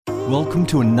Welcome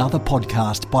to another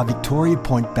podcast by Victoria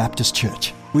Point Baptist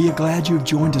Church. We are glad you have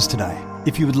joined us today.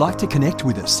 If you would like to connect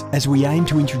with us as we aim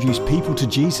to introduce people to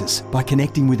Jesus by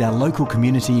connecting with our local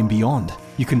community and beyond,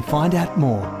 you can find out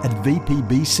more at vpbc.com.au.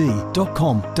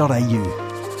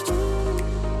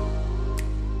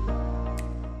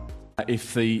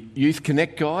 If the Youth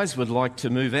Connect guys would like to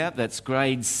move out, that's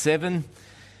grade 7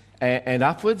 and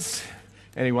upwards.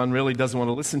 Anyone really doesn't want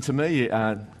to listen to me,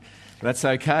 that's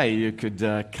okay. You could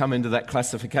come into that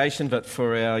classification, but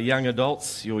for our young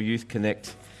adults, your Youth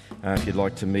Connect, if you'd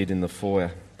like to meet in the foyer.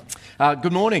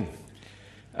 Good morning.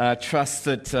 Trust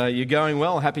that you're going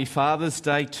well. Happy Father's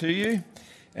Day to you.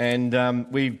 And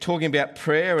we're talking about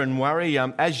prayer and worry.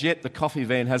 As yet, the coffee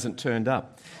van hasn't turned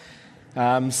up.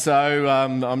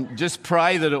 So just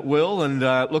pray that it will. And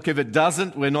look, if it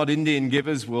doesn't, we're not Indian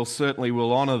givers. We'll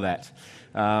honour that.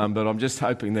 But I'm just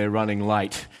hoping they're running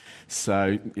late.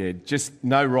 So, yeah, just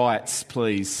no riots,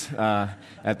 please,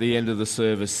 at the end of the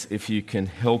service, if you can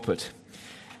help it.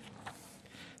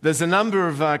 There's a number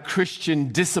of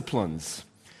Christian disciplines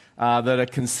that are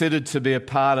considered to be a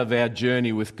part of our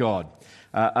journey with God.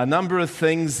 A number of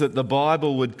things that the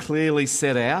Bible would clearly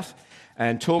set out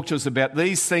and talk to us about.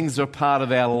 These things are part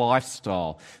of our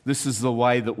lifestyle. This is the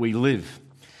way that we live.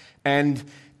 And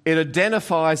it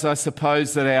identifies, I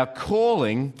suppose, that our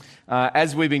calling,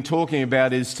 as we've been talking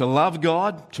about, is to love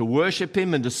God, to worship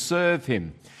Him and to serve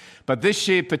Him. But this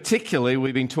year particularly,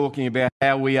 we've been talking about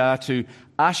how we are to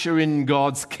usher in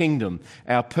God's kingdom.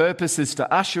 Our purpose is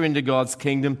to usher into God's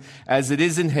kingdom as it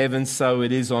is in heaven, so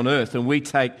it is on earth. And we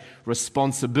take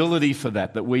responsibility for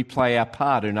that we play our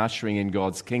part in ushering in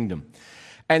God's kingdom.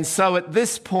 And so at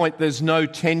this point, there's no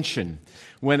tension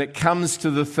when it comes to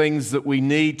the things that we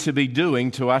need to be doing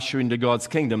to usher into God's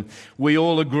kingdom. We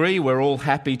all agree, we're all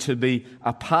happy to be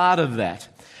a part of that.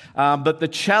 But the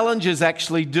challenge is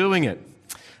actually doing it.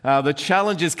 The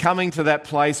challenge is coming to that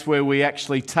place where we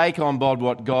actually take on board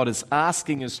what God is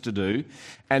asking us to do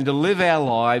and to live our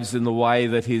lives in the way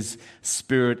that His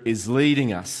Spirit is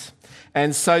leading us.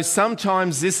 And so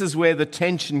sometimes this is where the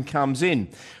tension comes in.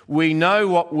 We know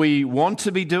what we want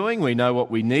to be doing, we know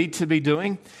what we need to be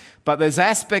doing, but there's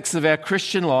aspects of our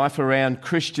Christian life around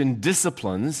Christian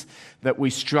disciplines that we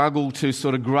struggle to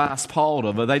sort of grasp hold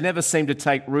of, or they never seem to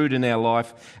take root in our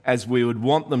life as we would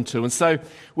want them to. And so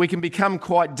we can become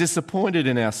quite disappointed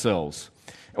in ourselves,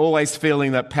 always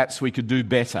feeling that perhaps we could do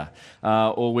better,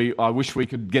 or I wish we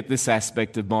could get this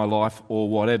aspect of my life or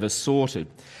whatever sorted.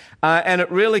 And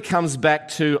it really comes back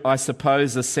to, I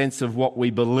suppose, a sense of what we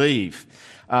believe.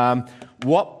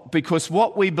 Because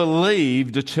what we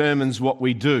believe determines what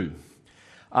we do.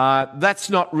 That's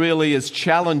not really as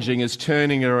challenging as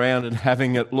turning it around and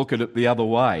having it look at it the other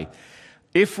way.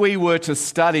 If we were to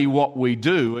study what we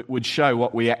do, it would show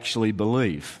what we actually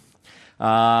believe.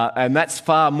 And that's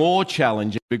far more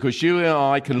challenging because you and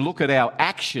I can look at our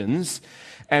actions,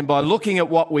 and by looking at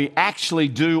what we actually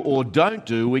do or don't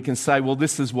do, we can say, well,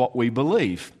 this is what we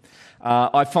believe.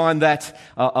 I find that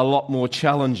a lot more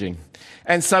challenging.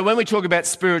 And so when we talk about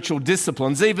spiritual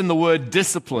disciplines, even the word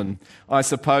discipline, I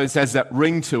suppose, has that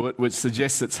ring to it which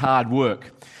suggests it's hard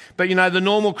work. But you know, the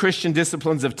normal Christian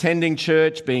disciplines of tending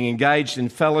church, being engaged in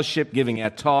fellowship, giving our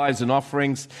tithes and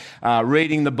offerings,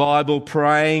 reading the Bible,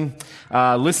 praying,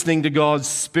 listening to God's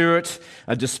Spirit,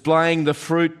 displaying the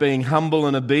fruit, being humble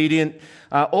and obedient,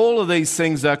 all of these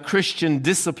things are Christian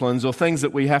disciplines or things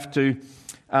that we have to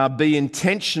be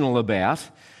intentional about,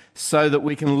 so that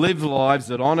we can live lives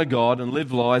that honour God and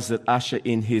live lives that usher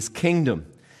in His kingdom.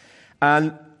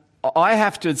 And I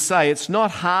have to say, it's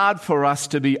not hard for us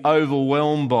to be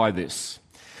overwhelmed by this.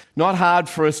 Not hard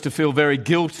for us to feel very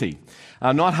guilty.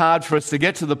 Not hard for us to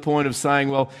get to the point of saying,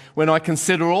 well, when I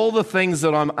consider all the things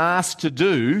that I'm asked to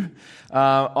do,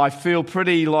 I feel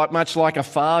pretty much like a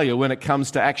failure when it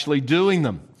comes to actually doing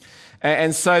them.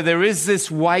 And so there is this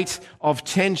weight of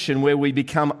tension where we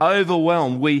become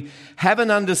overwhelmed. We have an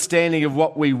understanding of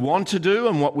what we want to do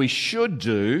and what we should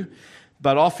do,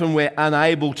 but often we're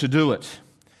unable to do it.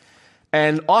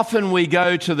 And often we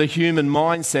go to the human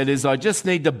mindset is, I just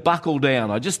need to buckle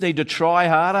down. I just need to try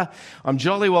harder. I'm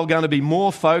jolly well going to be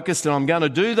more focused, and I'm going to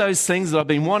do those things that I've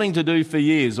been wanting to do for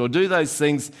years, or do those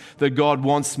things that God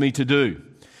wants me to do.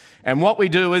 And what we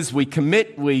do is we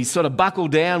commit, we sort of buckle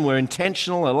down, we're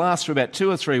intentional, it lasts for about 2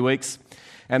 or 3 weeks,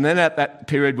 and then at that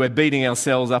period we're beating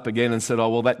ourselves up again and said, oh,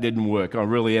 well, that didn't work, I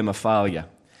really am a failure.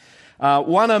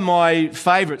 One of my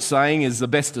favourite saying is the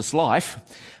bestest life.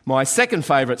 My second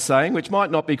favourite saying, which might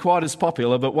not be quite as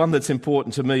popular, but one that's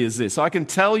important to me, is this: I can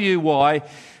tell you why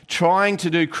trying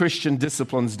to do Christian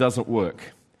disciplines doesn't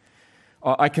work.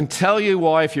 I can tell you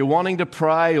why, if you're wanting to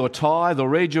pray or tithe or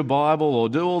read your Bible or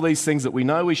do all these things that we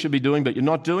know we should be doing, but you're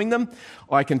not doing them,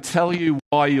 I can tell you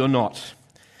why you're not.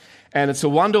 And it's a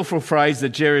wonderful phrase that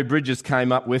Jerry Bridges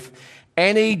came up with: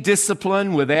 any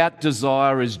discipline without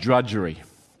desire is drudgery.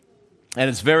 And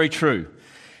it's very true.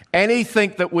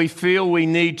 Anything that we feel we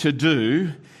need to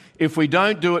do, if we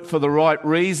don't do it for the right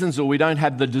reasons or we don't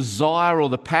have the desire or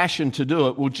the passion to do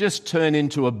it, will just turn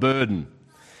into a burden.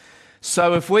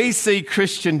 So if we see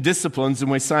Christian disciplines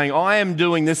and we're saying, I am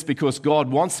doing this because God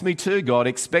wants me to, God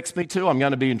expects me to, I'm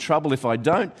going to be in trouble if I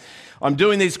don't. I'm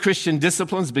doing these Christian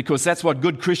disciplines because that's what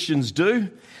good Christians do.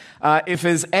 If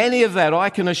there's any of that, I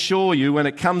can assure you, when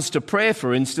it comes to prayer,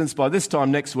 for instance, by this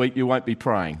time next week, you won't be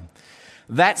praying.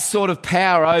 That sort of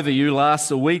power over you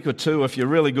lasts a week or two, if you're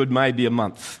really good, maybe a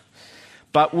month.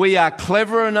 But we are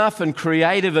clever enough and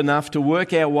creative enough to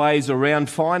work our ways around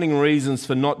finding reasons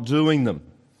for not doing them.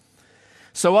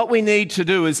 So what we need to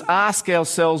do is ask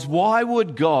ourselves, why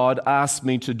would God ask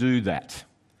me to do that?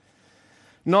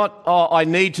 Not, I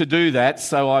need to do that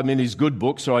so I'm in his good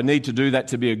books, or I need to do that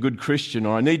to be a good Christian,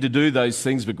 or I need to do those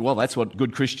things because, well, that's what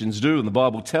good Christians do and the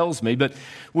Bible tells me. But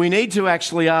we need to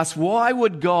actually ask, why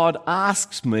would God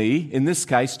ask me, in this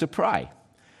case, to pray?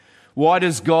 Why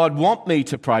does God want me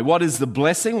to pray? What is the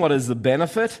blessing? What is the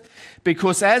benefit?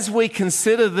 Because as we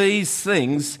consider these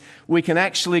things, we can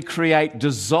actually create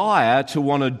desire to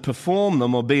want to perform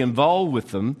them or be involved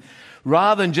with them,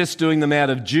 rather than just doing them out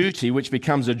of duty, which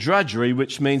becomes a drudgery,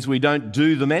 which means we don't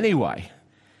do them anyway.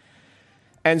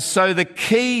 And so the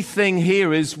key thing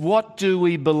here is, what do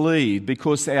we believe?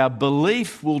 Because our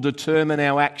belief will determine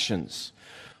our actions.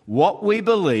 What we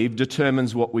believe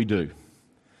determines what we do.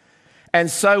 And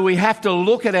so we have to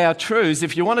look at our truths.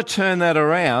 If you want to turn that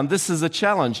around, this is a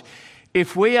challenge.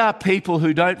 If we are people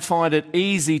who don't find it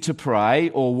easy to pray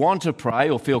or want to pray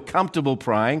or feel comfortable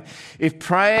praying, if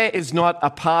prayer is not a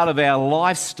part of our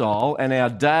lifestyle and our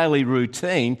daily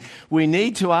routine, we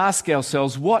need to ask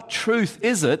ourselves, what truth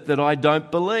is it that I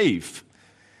don't believe?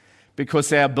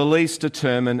 Because our beliefs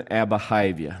determine our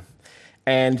behaviour.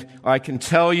 And I can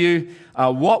tell you,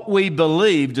 what we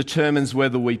believe determines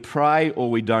whether we pray or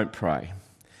we don't pray,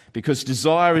 because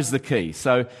desire is the key.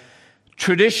 So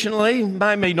traditionally,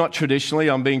 maybe not traditionally,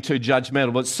 I'm being too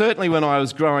judgmental, but certainly when I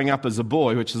was growing up as a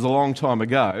boy, which is a long time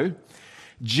ago,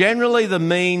 generally the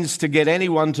means to get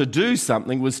anyone to do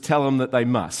something was tell them that they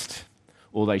must,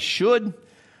 or they should,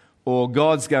 or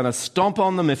God's going to stomp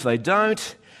on them if they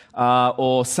don't,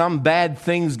 or some bad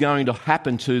thing's going to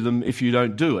happen to them if you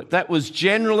don't do it. That was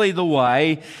generally the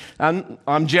way, and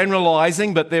I'm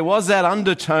generalising, but there was that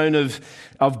undertone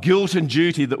of guilt and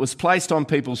duty that was placed on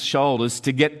people's shoulders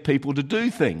to get people to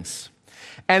do things.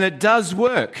 And it does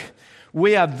work.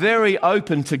 We are very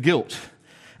open to guilt,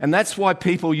 and that's why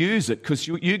people use it, because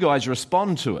you guys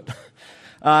respond to it.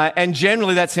 And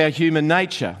generally that's our human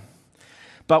nature.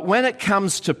 But when it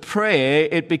comes to prayer,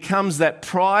 it becomes that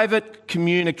private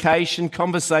communication,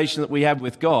 conversation that we have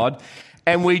with God.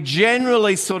 And we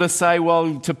generally sort of say,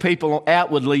 well, to people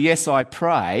outwardly, yes, I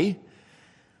pray.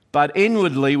 But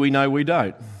inwardly, we know we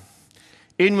don't.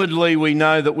 Inwardly, we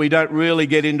know that we don't really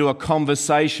get into a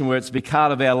conversation where it's a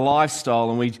part of our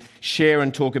lifestyle and we share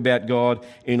and talk about God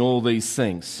in all these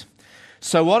things.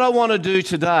 So what I want to do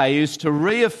today is to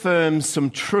reaffirm some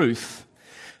truth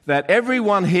that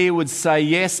everyone here would say,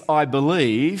 yes, I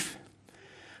believe,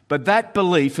 but that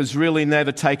belief has really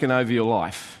never taken over your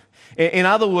life. In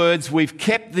other words, we've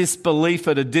kept this belief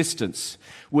at a distance.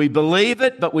 We believe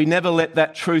it, but we never let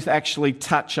that truth actually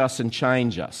touch us and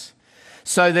change us.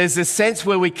 So there's this sense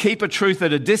where we keep a truth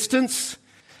at a distance,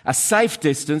 a safe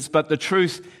distance, but the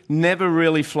truth never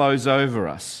really flows over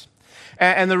us.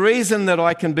 And the reason that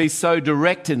I can be so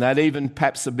direct in that, even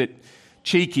perhaps a bit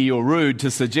cheeky or rude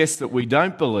to suggest that we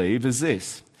don't believe, is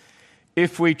this: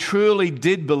 if we truly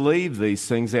did believe these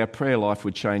things, our prayer life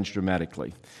would change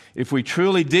dramatically. If we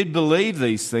truly did believe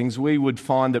these things, we would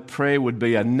find that prayer would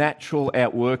be a natural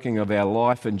outworking of our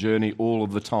life and journey all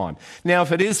of the time. Now,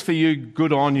 if it is for you,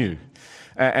 good on you.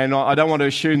 And I don't want to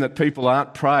assume that people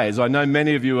aren't prayers. I know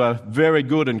many of you are very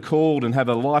good and called and have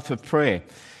a life of prayer.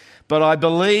 But I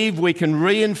believe we can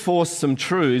reinforce some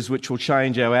truths which will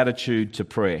change our attitude to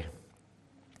prayer.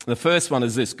 The first one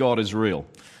is this: God is real.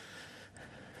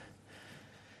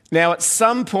 Now, at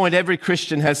some point, every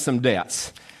Christian has some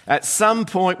doubts. At some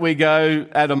point, we go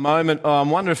at a moment, I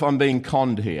wonder if I'm being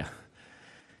conned here.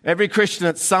 Every Christian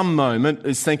at some moment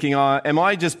is thinking, am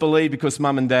I just believe because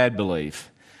mum and dad believe?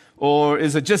 Or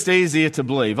is it just easier to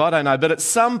believe? I don't know. But at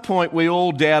some point, we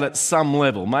all doubt at some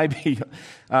level. Maybe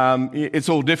it's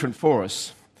all different for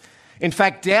us. In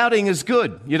fact, doubting is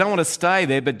good. You don't want to stay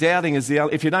there, but doubting is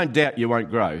if you don't doubt, you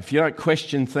won't grow. If you don't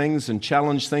question things and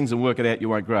challenge things and work it out, you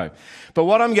won't grow. But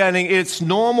what I'm getting, it's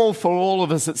normal for all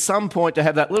of us at some point to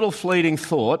have that little fleeting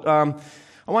thought, I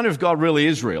wonder if God really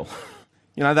is real.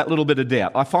 You know, that little bit of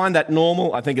doubt. I find that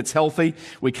normal. I think it's healthy.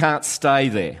 We can't stay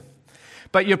there.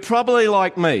 But you're probably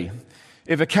like me.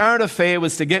 If a current affair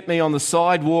was to get me on the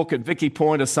sidewalk at Vicky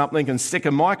Point or something and stick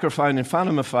a microphone in front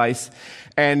of my face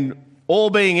and all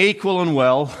being equal and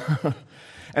well,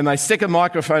 and they stick a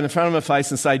microphone in front of my face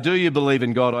and say, do you believe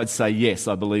in God? I'd say, yes,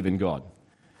 I believe in God.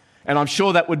 And I'm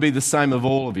sure that would be the same of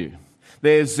all of you.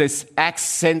 There's this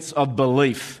sense of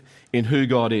belief in who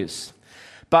God is.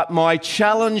 But my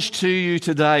challenge to you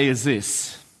today is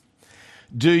this.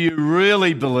 Do you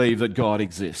really believe that God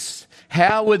exists?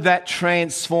 How would that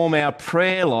transform our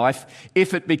prayer life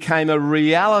if it became a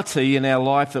reality in our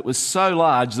life that was so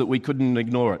large that we couldn't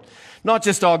ignore it? Not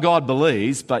just, oh, God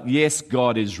believes, but yes,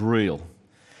 God is real.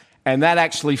 And that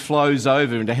actually flows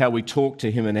over into how we talk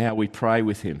to Him and how we pray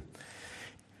with Him.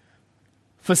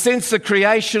 For since the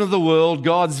creation of the world,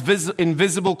 God's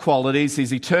invisible qualities,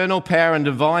 His eternal power and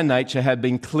divine nature have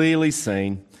been clearly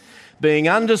seen, being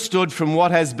understood from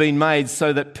what has been made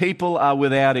so that people are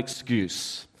without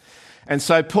excuse. And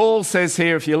so Paul says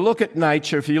here, if you look at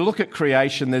nature, if you look at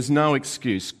creation, there's no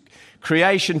excuse.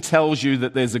 Creation tells you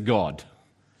that there's a God.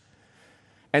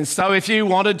 And so if you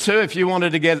wanted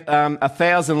to get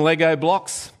 1,000 Lego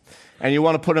blocks and you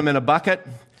want to put them in a bucket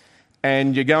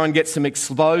and you go and get some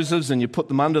explosives and you put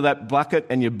them under that bucket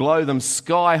and you blow them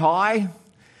sky high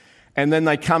and then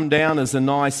they come down as a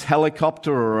nice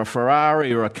helicopter or a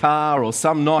Ferrari or a car or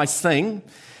some nice thing,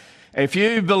 if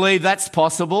you believe that's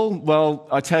possible, well,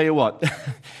 I tell you what,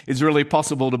 it's really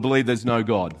possible to believe there's no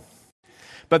God.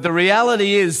 But the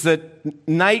reality is that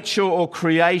nature or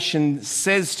creation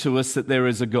says to us that there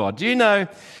is a God. Do you know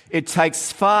it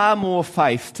takes far more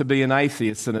faith to be an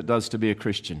atheist than it does to be a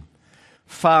Christian?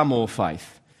 Far more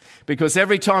faith. Because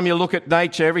every time you look at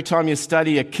nature, every time you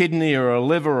study a kidney or a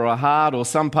liver or a heart or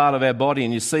some part of our body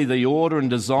and you see the order and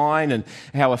design and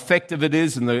how effective it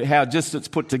is and how just it's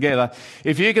put together,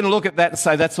 if you can look at that and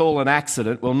say that's all an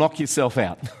accident, well, knock yourself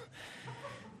out.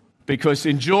 Because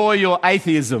enjoy your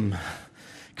atheism.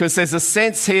 Because there's a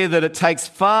sense here that it takes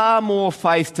far more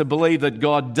faith to believe that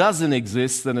God doesn't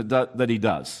exist than that He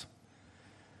does.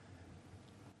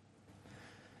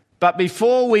 But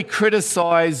before we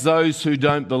criticize those who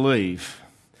don't believe,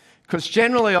 because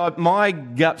generally my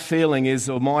gut feeling is,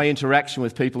 or my interaction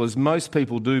with people is, most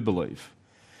people do believe.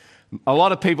 A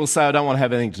lot of people say, I don't want to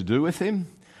have anything to do with Him,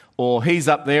 or He's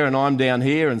up there and I'm down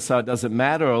here and so it doesn't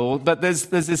matter. But there's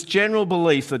this general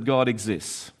belief that God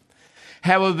exists.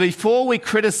 However, before we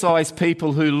criticize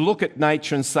people who look at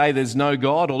nature and say there's no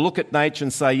God, or look at nature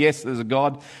and say, yes, there's a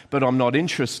God, but I'm not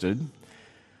interested,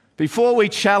 before we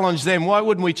challenge them, why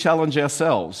wouldn't we challenge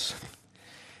ourselves?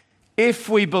 If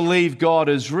we believe God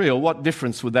is real, what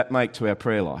difference would that make to our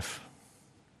prayer life?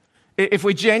 If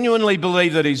we genuinely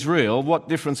believe that He's real, what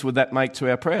difference would that make to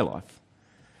our prayer life?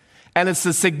 And it's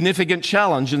a significant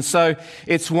challenge. And so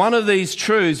it's one of these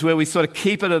truths where we sort of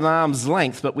keep it at arm's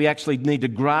length, but we actually need to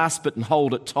grasp it and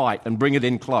hold it tight and bring it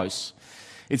in close.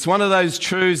 It's one of those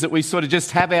truths that we sort of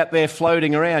just have out there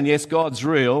floating around. Yes, God's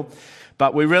real,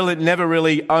 but we really never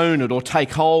really own it or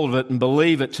take hold of it and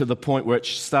believe it to the point where it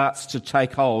starts to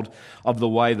take hold of the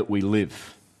way that we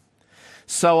live.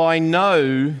 So I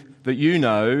know that you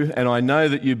know, and I know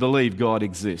that you believe God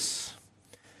exists.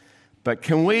 But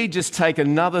can we just take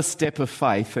another step of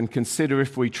faith and consider,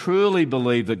 if we truly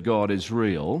believe that God is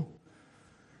real,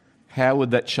 how would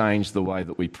that change the way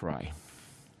that we pray?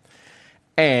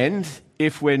 And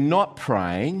if we're not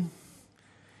praying,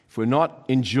 if we're not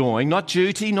enjoying, not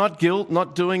duty, not guilt,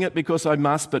 not doing it because I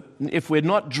must, but if we're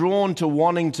not drawn to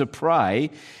wanting to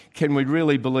pray, can we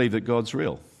really believe that God's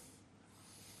real?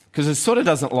 Because it sort of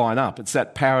doesn't line up. It's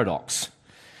that paradox.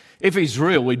 If He's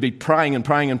real, we'd be praying and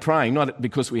praying and praying, not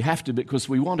because we have to, but because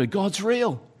we want to. God's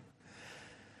real.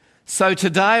 So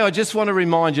today, I just want to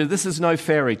remind you, this is no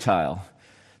fairy tale.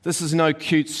 This is no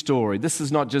cute story. This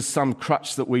is not just some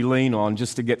crutch that we lean on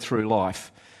just to get through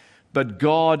life. But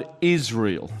God is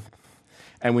real.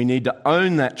 And we need to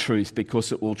own that truth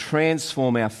because it will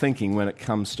transform our thinking when it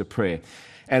comes to prayer.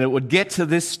 And it would get to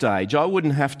this stage. I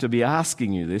wouldn't have to be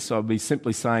asking you this. I'd be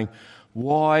simply saying,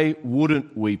 why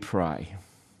wouldn't we pray?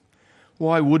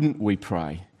 Why wouldn't we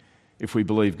pray if we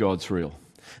believe God's real?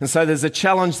 And so there's a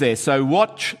challenge there. So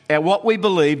what we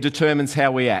believe determines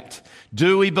how we act.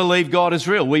 Do we believe God is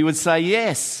real? We would say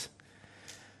yes.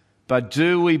 But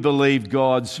do we believe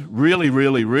God's really,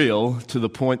 really real to the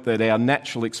point that our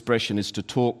natural expression is to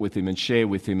talk with Him and share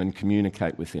with Him and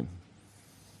communicate with Him?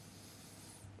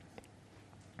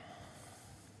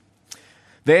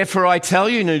 Therefore I tell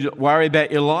you, don't worry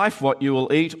about your life, what you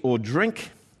will eat or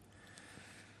drink,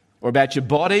 or about your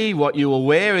body, what you will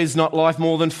wear. Is not life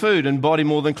more than food, and body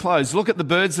more than clothes? Look at the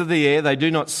birds of the air. They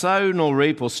do not sow nor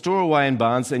reap or store away in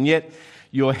barns, and yet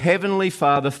your heavenly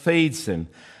Father feeds them.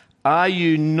 Are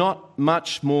you not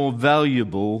much more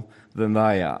valuable than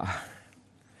they are?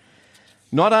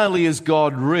 Not only is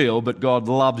God real, but God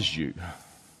loves you.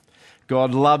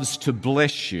 God loves to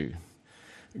bless you.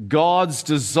 God's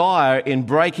desire in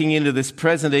breaking into this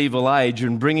present evil age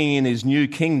and bringing in his new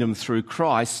kingdom through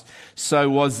Christ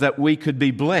was that we could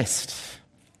be blessed.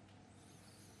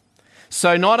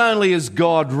 So not only is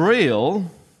God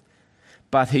real,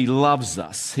 but he loves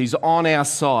us. He's on our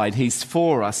side. He's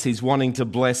for us. He's wanting to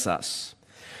bless us.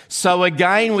 So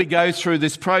again, we go through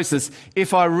this process.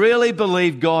 If I really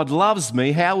believe God loves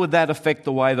me, how would that affect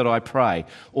the way that I pray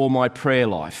or my prayer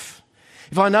life?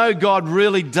 If I know God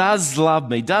really does love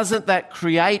me, doesn't that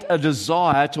create a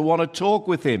desire to want to talk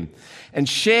with him and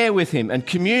share with him and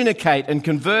communicate and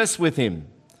converse with him?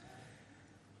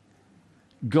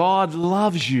 God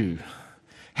loves you.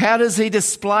 How does he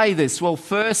display this? Well,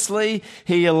 firstly,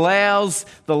 he allows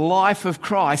the life of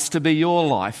Christ to be your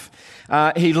life.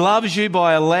 He loves you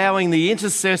by allowing the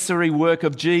intercessory work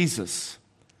of Jesus.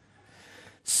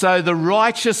 So the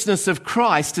righteousness of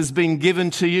Christ has been given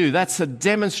to you. That's a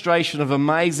demonstration of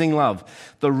amazing love.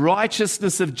 The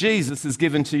righteousness of Jesus is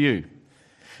given to you.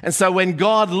 And so when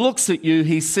God looks at you,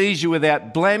 he sees you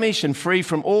without blemish and free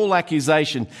from all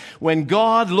accusation. When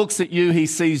God looks at you, he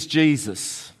sees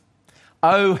Jesus.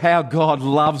 Oh, how God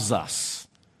loves us.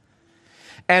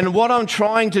 And what I'm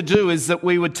trying to do is that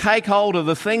we would take hold of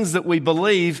the things that we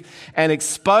believe and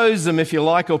expose them, if you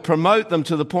like, or promote them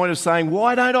to the point of saying,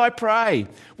 why don't I pray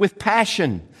with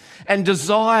passion and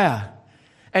desire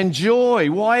and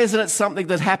joy? Why isn't it something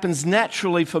that happens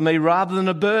naturally for me rather than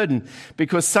a burden?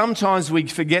 Because sometimes we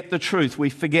forget the truth. We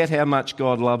forget how much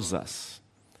God loves us.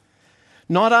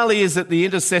 Not only is it the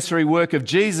intercessory work of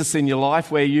Jesus in your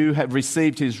life where you have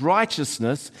received his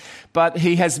righteousness, but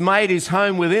he has made his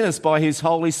home within us by his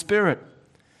Holy Spirit.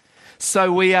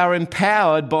 So we are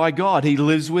empowered by God. He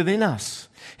lives within us.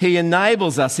 He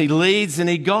enables us. He leads and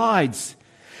he guides.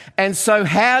 And so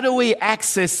how do we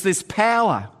access this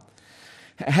power?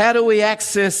 How do we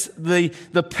access the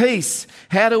peace?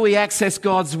 How do we access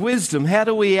God's wisdom? How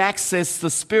do we access the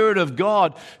Spirit of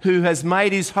God who has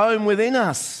made his home within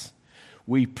us?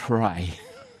 We pray.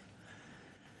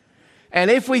 And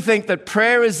if we think that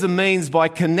prayer is the means by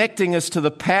connecting us to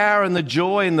the power and the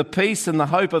joy and the peace and the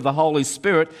hope of the Holy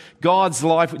Spirit, God's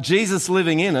life, Jesus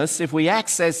living in us, if we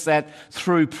access that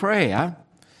through prayer,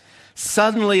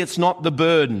 suddenly it's not the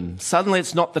burden. Suddenly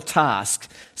it's not the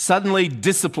task. Suddenly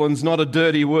discipline's not a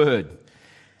dirty word.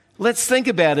 Let's think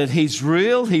about it. He's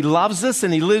real, he loves us,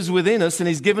 and he lives within us, and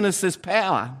he's given us this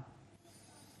power.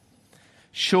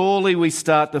 Surely we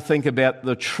start to think about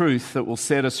the truth that will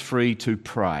set us free to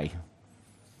pray.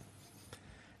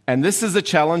 And this is a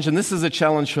challenge, and this is a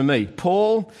challenge for me.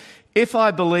 Paul, if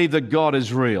I believe that God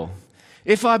is real,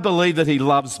 if I believe that he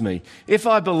loves me, if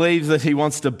I believe that he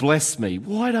wants to bless me,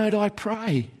 why don't I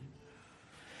pray?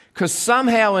 Because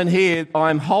somehow in here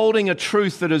I'm holding a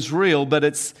truth that is real, but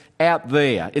it's out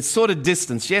there. It's sort of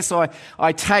distance. Yes,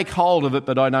 I take hold of it,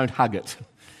 but I don't hug it.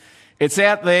 It's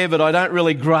out there, but I don't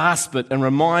really grasp it and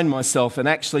remind myself and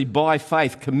actually by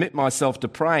faith commit myself to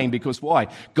praying because why?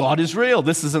 God is real.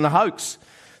 This isn't a hoax.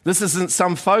 This isn't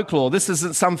some folklore. This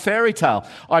isn't some fairy tale.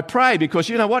 I pray because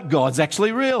you know what? God's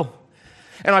actually real.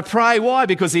 And I pray why?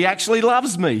 Because he actually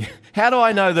loves me. How do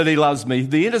I know that he loves me?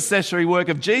 The intercessory work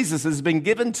of Jesus has been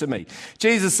given to me.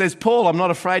 Jesus says, Paul, I'm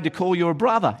not afraid to call you a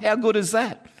brother. How good is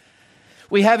that?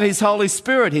 We have his Holy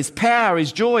Spirit, his power,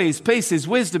 his joy, his peace, his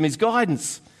wisdom, his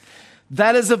guidance.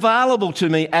 That is available to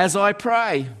me as I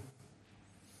pray.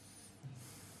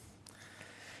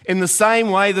 In the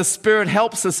same way, the Spirit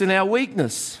helps us in our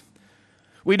weakness.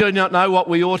 We do not know what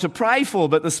we ought to pray for,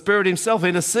 but the Spirit himself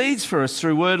intercedes for us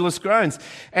through wordless groans.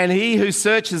 And he who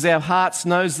searches our hearts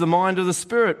knows the mind of the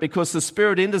Spirit, because the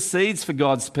Spirit intercedes for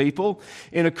God's people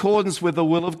in accordance with the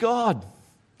will of God.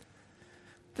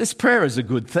 This prayer is a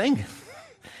good thing.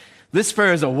 This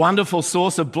prayer is a wonderful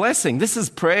source of blessing.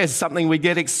 Prayer is something we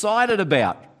get excited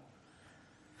about.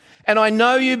 And I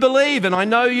know you believe and I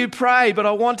know you pray, but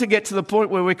I want to get to the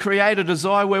point where we create a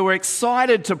desire where we're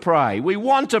excited to pray. We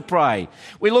want to pray.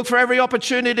 We look for every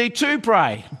opportunity to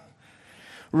pray.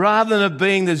 Rather than it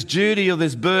being this duty or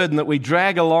this burden that we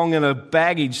drag along in a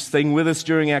baggage thing with us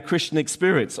during our Christian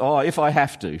experience. Oh, if I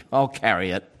have to, I'll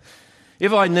carry it.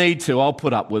 If I need to, I'll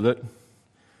put up with it.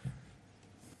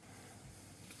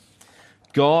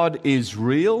 God is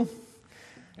real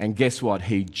And guess what?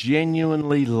 He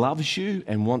genuinely loves you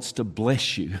and wants to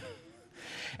bless you.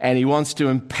 And he wants to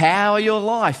empower your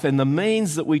life. And the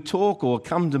means that we talk or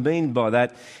come to mean by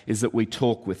that is that we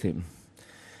talk with him.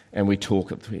 And we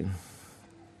talk with him.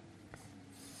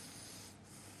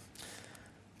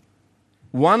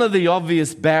 One of the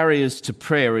obvious barriers to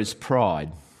prayer is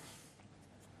pride.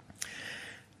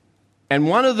 And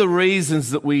one of the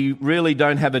reasons that we really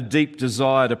don't have a deep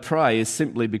desire to pray is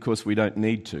simply because we don't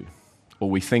need to, or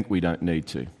we think we don't need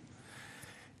to.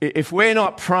 If we're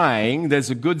not praying, there's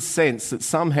a good sense that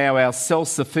somehow our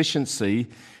self-sufficiency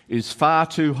is far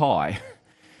too high.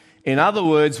 In other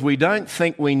words, we don't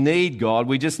think we need God,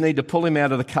 we just need to pull him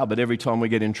out of the cupboard every time we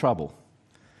get in trouble.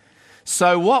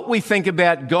 So what we think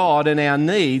about God and our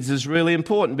needs is really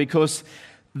important, because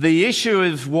the issue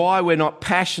of why we're not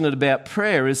passionate about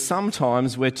prayer is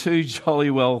sometimes we're too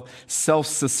jolly well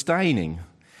self-sustaining.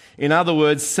 In other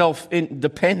words,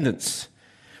 self-independence.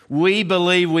 We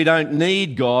believe we don't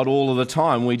need God all of the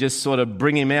time. We just sort of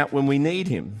bring him out when we need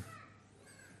him.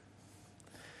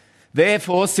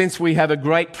 Therefore, since we have a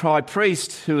great high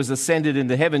priest who has ascended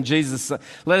into heaven, Jesus,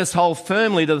 let us hold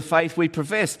firmly to the faith we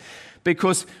profess.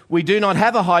 Because we do not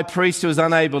have a high priest who is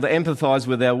unable to empathize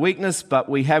with our weakness, but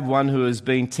we have one who has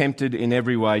been tempted in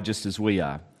every way just as we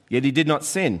are. Yet he did not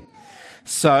sin.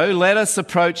 So let us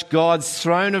approach God's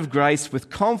throne of grace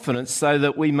with confidence so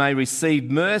that we may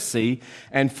receive mercy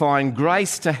and find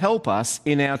grace to help us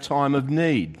in our time of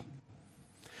need.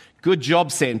 Good job,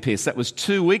 Sandpierce. That was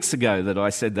 2 weeks ago that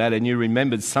I said that, and you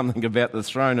remembered something about the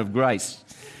throne of grace.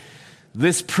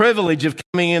 This privilege of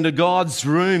coming into God's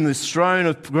room, this throne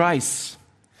of grace.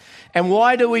 And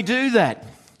why do we do that?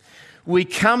 We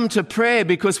come to prayer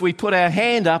because we put our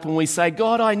hand up and we say,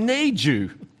 God, I need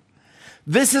you.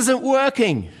 This isn't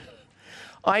working.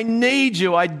 I need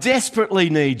you. I desperately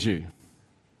need you.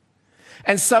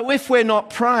 And so if we're not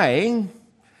praying,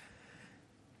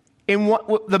 in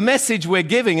what the message we're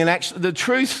giving, and actually the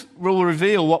truth will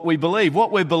reveal what we believe.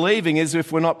 What we're believing is,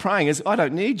 if we're not praying, is, I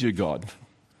don't need you, God.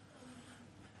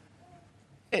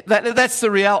 That's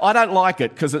the reality. I don't like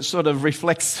it because it sort of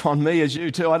reflects on me as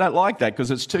you too. I don't like that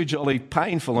because it's too jolly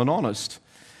painful and honest.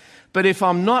 But if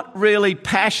I'm not really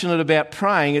passionate about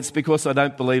praying, it's because I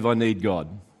don't believe I need God.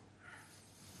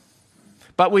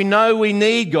 But we know we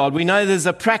need God. We know there's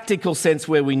a practical sense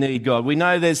where we need God. We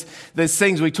know there's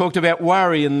things we talked about,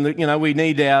 worry, and we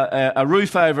need a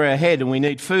roof over our head and we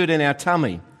need food in our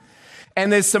tummy.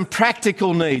 And there's some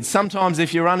practical needs. Sometimes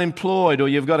if you're unemployed or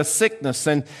you've got a sickness,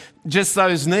 and just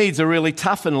those needs are really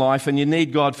tough in life and you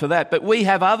need God for that. But we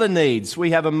have other needs.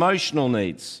 We have emotional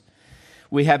needs.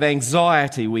 We have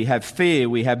anxiety. We have fear.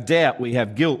 We have doubt. We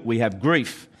have guilt. We have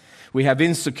grief. We have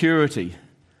insecurity.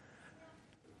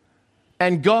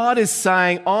 And God is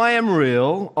saying, I am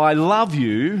real. I love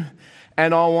you.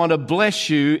 And I want to bless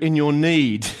you in your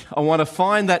need. I want to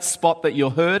find that spot that you're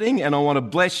hurting, and I want to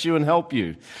bless you and help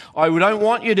you. I don't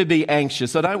want you to be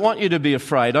anxious. I don't want you to be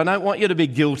afraid. I don't want you to be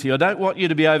guilty. I don't want you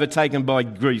to be overtaken by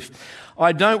grief.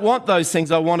 I don't want those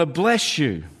things. I want to bless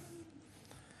you.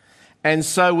 And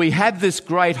so we have this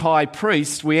great high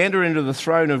priest. We enter into the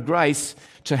throne of grace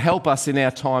to help us in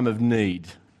our time of need.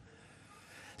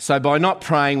 So by not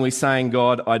praying, we're saying,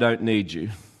 God, I don't need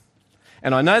you.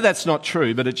 And I know that's not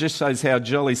true, but it just shows how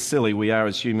jolly silly we are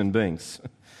as human beings.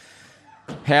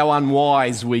 How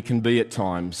unwise we can be at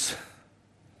times.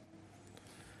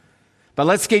 But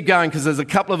let's keep going, because there's a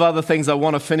couple of other things I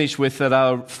want to finish with that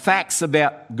are facts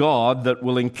about God that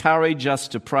will encourage us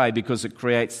to pray because it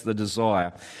creates the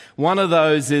desire. One of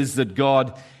those is that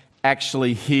God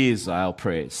actually hears our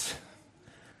prayers.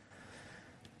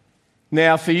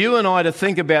 Now, for you and I to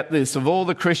think about this, of all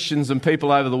the Christians and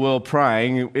people over the world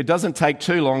praying, it doesn't take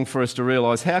too long for us to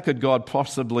realise, how could God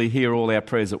possibly hear all our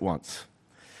prayers at once?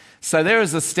 So there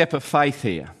is a step of faith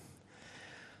here.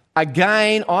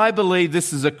 Again, I believe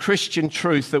this is a Christian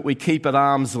truth that we keep at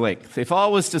arm's length. If I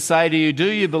was to say to you, do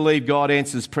you believe God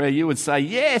answers prayer? You would say,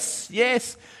 yes,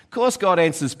 of course God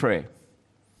answers prayer.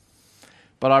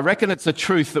 But I reckon it's a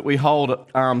truth that we hold at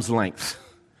arm's length.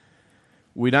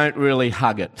 We don't really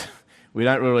hug it. We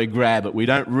don't really grab it. We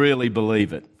don't really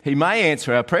believe it. He may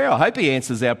answer our prayer. I hope he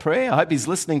answers our prayer. I hope he's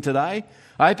listening today.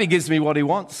 I hope he gives me what he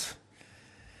wants.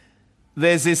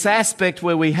 There's this aspect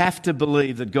where we have to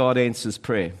believe that God answers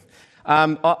prayer.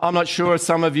 I'm not sure if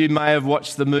some of you may have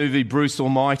watched the movie Bruce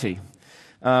Almighty.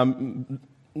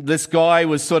 This guy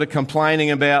was sort of complaining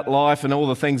about life and all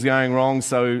the things going wrong.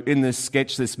 So in this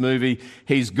sketch, this movie,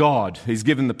 he's God. He's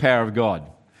given the power of God.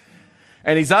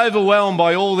 And he's overwhelmed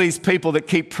by all these people that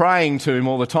keep praying to him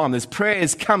all the time. There's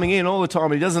prayers coming in all the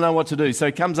time. He doesn't know what to do. So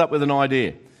he comes up with an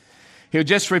idea. He'll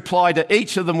just reply to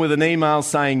each of them with an email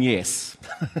saying yes.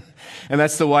 And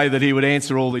that's the way that he would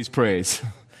answer all these prayers.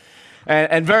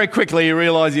 And very quickly he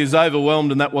realised he was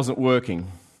overwhelmed and that wasn't working.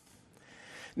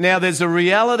 Now there's a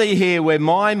reality here where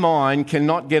my mind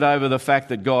cannot get over the fact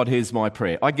that God hears my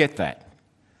prayer. I get that.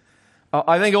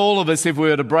 I think all of us, if we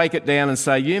were to break it down and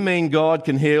say, you mean God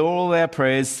can hear all our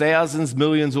prayers, thousands,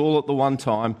 millions, all at the one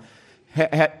time,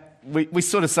 we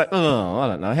sort of say, oh, I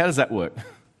don't know, how does that work?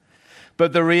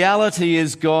 But the reality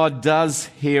is God does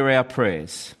hear our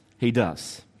prayers. He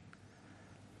does.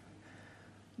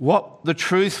 What the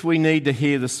truth we need to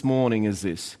hear this morning is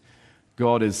this: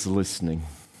 God is listening.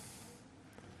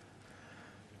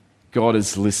 God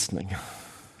is listening.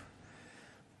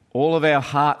 All of our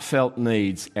heartfelt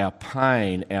needs, our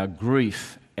pain, our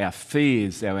grief, our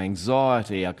fears, our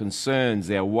anxiety, our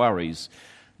concerns, our worries,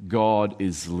 God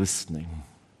is listening.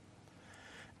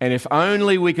 And if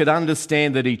only we could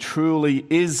understand that He truly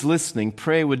is listening,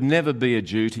 prayer would never be a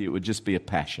duty, it would just be a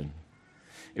passion.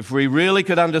 If we really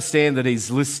could understand that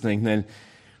He's listening, then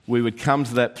we would come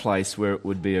to that place where it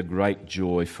would be a great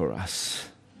joy for us.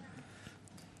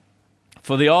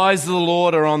 For the eyes of the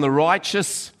Lord are on the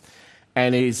righteous,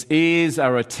 and His ears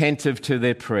are attentive to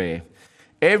their prayer.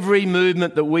 Every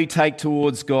movement that we take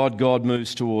towards God, God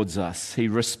moves towards us. He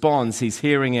responds. He's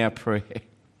hearing our prayer.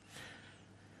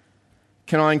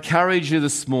 Can I encourage you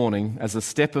this morning, as a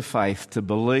step of faith, to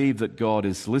believe that God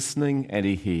is listening and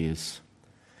He hears?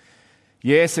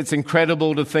 Yes, it's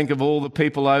incredible to think of all the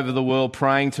people over the world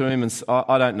praying to Him, and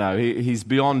I don't know, He's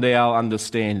beyond our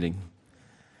understanding.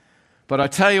 But I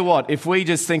tell you what, if we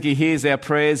just think He hears our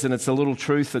prayers and it's a little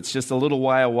truth that's just a little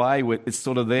way away, it's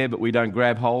sort of there but we don't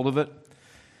grab hold of it,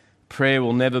 prayer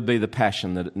will never be the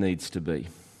passion that it needs to be.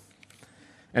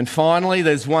 And finally,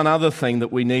 there's one other thing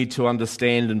that we need to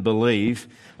understand and believe,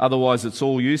 otherwise it's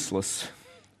all useless.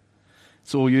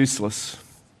 It's all useless.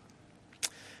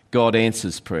 God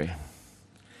answers prayer.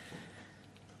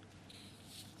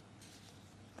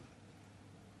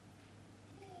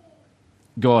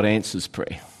 God answers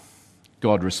prayer.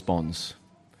 God responds.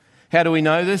 How do we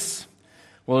know this?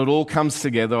 Well, it all comes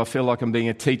together. I feel like I'm being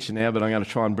a teacher now, but I'm going to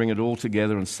try and bring it all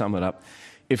together and sum it up.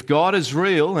 If God is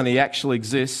real and He actually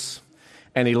exists,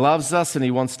 and He loves us and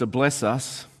He wants to bless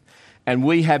us, and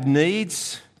we have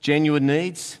needs, genuine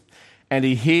needs, and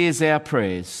He hears our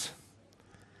prayers,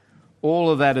 all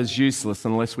of that is useless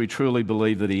unless we truly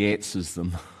believe that He answers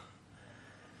them.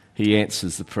 He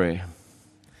answers the prayer.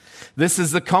 This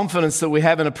is the confidence that we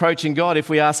have in approaching God. If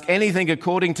we ask anything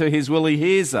according to His will, He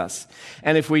hears us.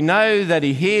 And if we know that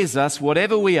He hears us,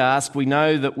 whatever we ask, we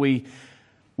know that we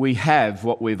have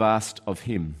what we've asked of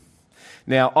Him.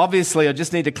 Now, obviously, I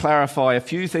just need to clarify a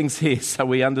few things here so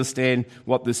we understand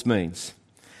what this means.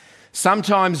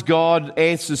 Sometimes God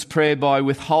answers prayer by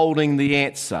withholding the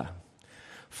answer.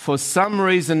 For some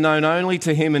reason known only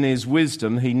to Him and His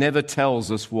wisdom, He never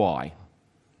tells us why.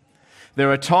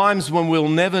 There are times when we'll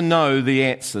never know the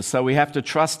answer, so we have to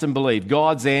trust and believe.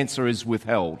 God's answer is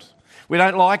withheld. We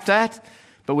don't like that,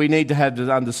 but we need to have the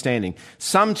understanding.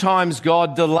 Sometimes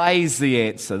God delays the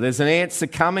answer. There's an answer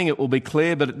coming, it will be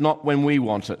clear, but not when we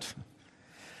want it.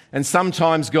 And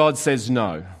sometimes God says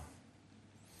no.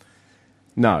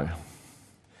 No.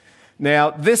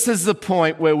 Now, this is the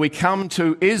point where we come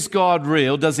to, is God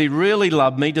real? Does He really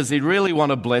love me? Does He really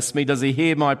want to bless me? Does He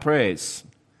hear my prayers?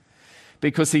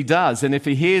 Because He does, and if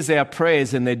He hears our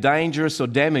prayers and they're dangerous or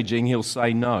damaging, He'll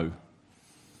say no.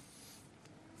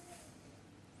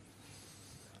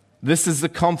 This is the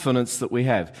confidence that we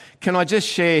have. Can I just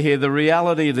share here the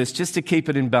reality of this, just to keep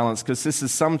it in balance, because this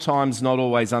is sometimes not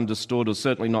always understood or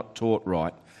certainly not taught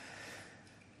right.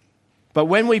 But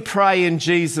when we pray in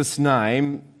Jesus'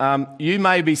 name, you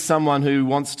may be someone who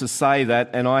wants to say that,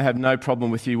 and I have no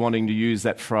problem with you wanting to use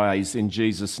that phrase, in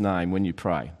Jesus' name, when you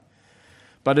pray.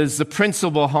 But it's the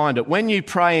principle behind it. When you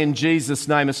pray in Jesus'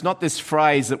 name, it's not this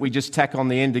phrase that we just tack on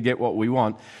the end to get what we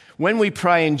want. When we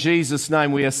pray in Jesus'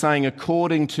 name, we are saying,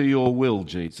 according to your will,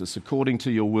 Jesus, according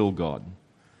to your will, God.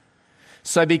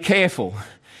 So be careful.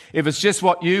 If it's just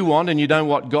what you want and you don't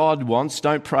what God wants,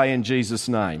 don't pray in Jesus'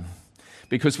 name.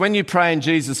 Because when you pray in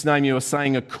Jesus' name, you are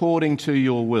saying, according to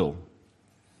your will.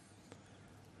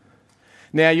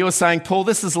 Now, you're saying, Paul,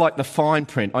 this is like the fine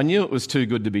print. I knew it was too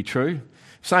good to be true.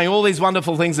 Saying all these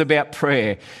wonderful things about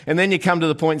prayer, and then you come to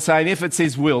the point saying, if it's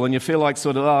His will, and you feel like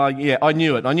sort of, oh yeah, I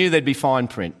knew it. I knew there'd be fine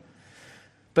print.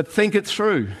 But think it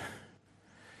through.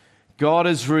 God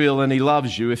is real and He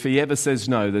loves you. If He ever says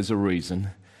no, there's a reason.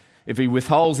 If He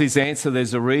withholds His answer,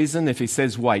 there's a reason. If He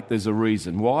says wait, there's a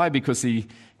reason. Why? Because He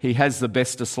has the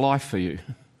bestest life for you.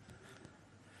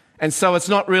 And so it's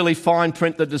not really fine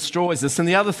print that destroys us. And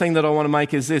the other thing that I want to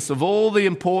make is this: of all the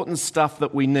important stuff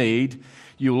that we need,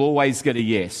 you'll always get a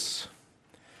yes.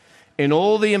 In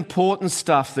all the important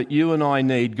stuff that you and I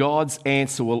need, God's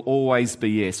answer will always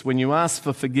be yes. When you ask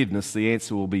for forgiveness, the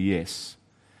answer will be yes.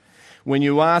 When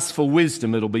you ask for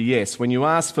wisdom, it'll be yes. When you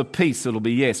ask for peace, it'll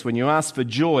be yes. When you ask for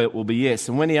joy, it will be yes.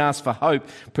 And when you ask for hope,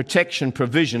 protection,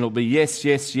 provision, it'll be yes,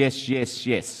 yes, yes, yes,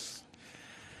 yes.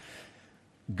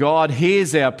 God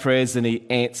hears our prayers and He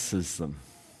answers them.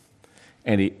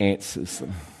 And He answers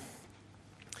them.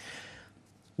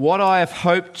 What I have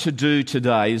hoped to do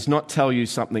today is not tell you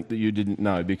something that you didn't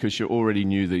know, because you already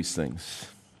knew these things.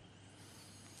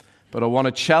 But I want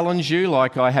to challenge you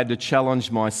like I had to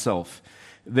challenge myself.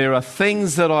 There are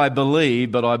things that I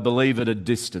believe, but I believe at a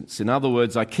distance. In other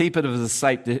words, I keep it as a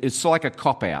safety. It's like a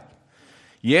cop-out.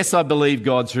 Yes, I believe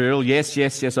God's real. Yes,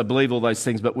 yes, yes, I believe all those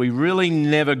things. But we really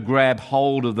never grab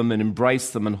hold of them and embrace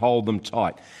them and hold them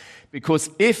tight. Because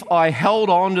if I held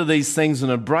on to these things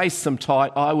and embraced them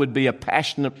tight, I would be a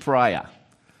passionate prayer.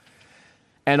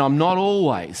 And I'm not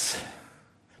always,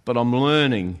 but I'm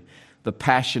learning the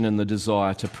passion and the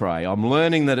desire to pray. I'm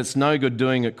learning that it's no good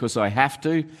doing it because I have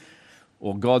to,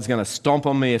 or God's going to stomp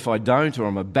on me if I don't, or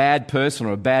I'm a bad person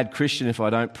or a bad Christian if I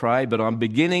don't pray. But I'm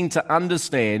beginning to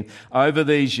understand over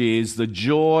these years the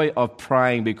joy of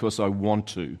praying because I want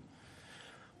to.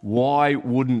 Why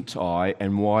wouldn't I,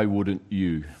 and why wouldn't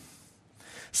you?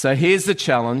 So here's the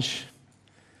challenge.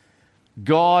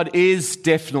 God is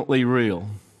definitely real.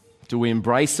 Do we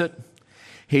embrace it?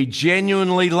 He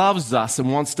genuinely loves us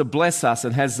and wants to bless us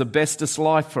and has the bestest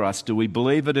life for us. Do we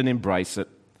believe it and embrace it?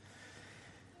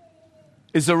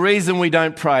 Is the reason we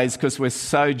don't pray is because we're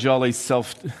so jolly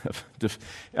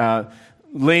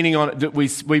leaning on it.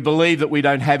 We believe that we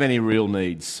don't have any real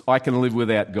needs. I can live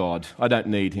without God. I don't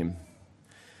need Him.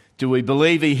 Do we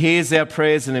believe He hears our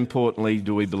prayers, and importantly,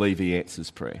 do we believe He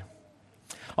answers prayer?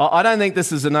 I don't think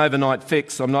this is an overnight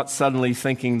fix. I'm not suddenly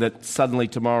thinking that suddenly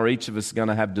tomorrow each of us are going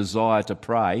to have desire to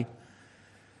pray.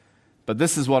 But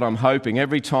this is what I'm hoping.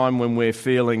 Every time when we're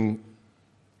feeling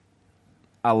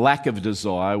a lack of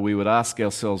desire, we would ask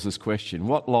ourselves this question: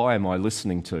 what lie am I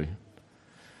listening to?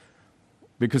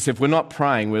 Because if we're not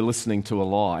praying, we're listening to a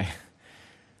lie.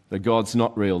 That God's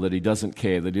not real, that He doesn't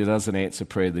care, that He doesn't answer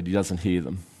prayer, that He doesn't hear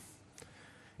them.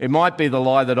 It might be the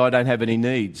lie that I don't have any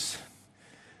needs.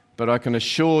 But I can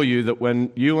assure you that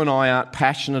when you and I aren't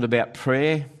passionate about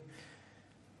prayer,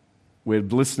 we're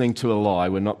listening to a lie.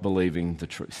 We're not believing the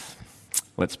truth.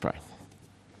 Let's pray.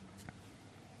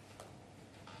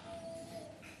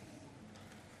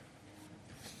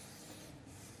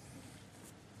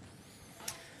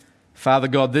 Father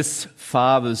God, this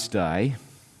Father's Day,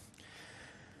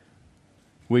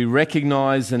 we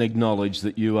recognise and acknowledge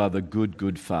that You are the good,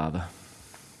 good Father.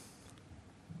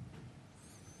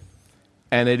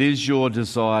 And it is Your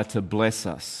desire to bless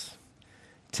us,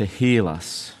 to heal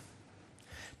us,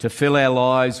 to fill our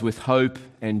lives with hope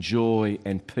and joy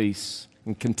and peace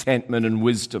and contentment and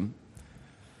wisdom.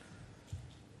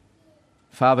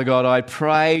 Father God, I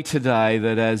pray today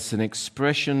that as an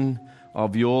expression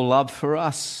of Your love for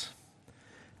us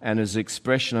and as an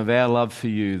expression of our love for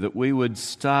You, that we would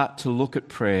start to look at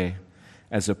prayer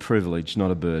as a privilege, not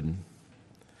a burden.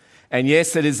 And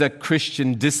yes, it is a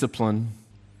Christian discipline.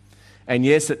 And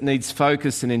yes, it needs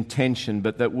focus and intention,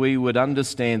 but that we would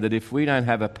understand that if we don't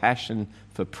have a passion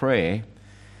for prayer,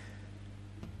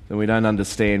 then we don't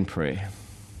understand prayer.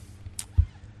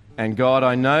 And God,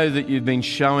 I know that You've been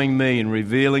showing me and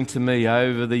revealing to me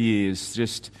over the years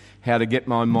just how to get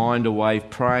my mind away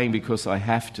praying because I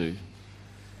have to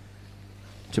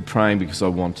praying because I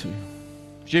want to.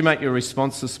 Would you make your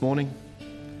response this morning?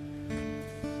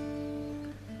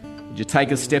 Would you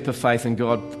take a step of faith and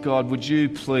God, would You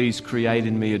please create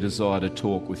in me a desire to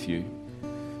talk with You,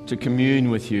 to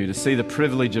commune with You, to see the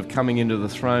privilege of coming into the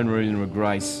throne room of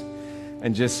grace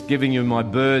and just giving You my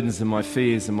burdens and my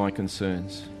fears and my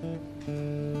concerns.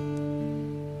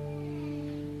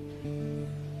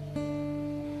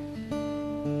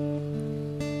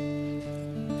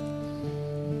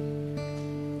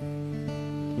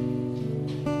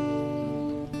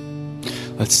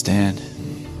 Let's stand.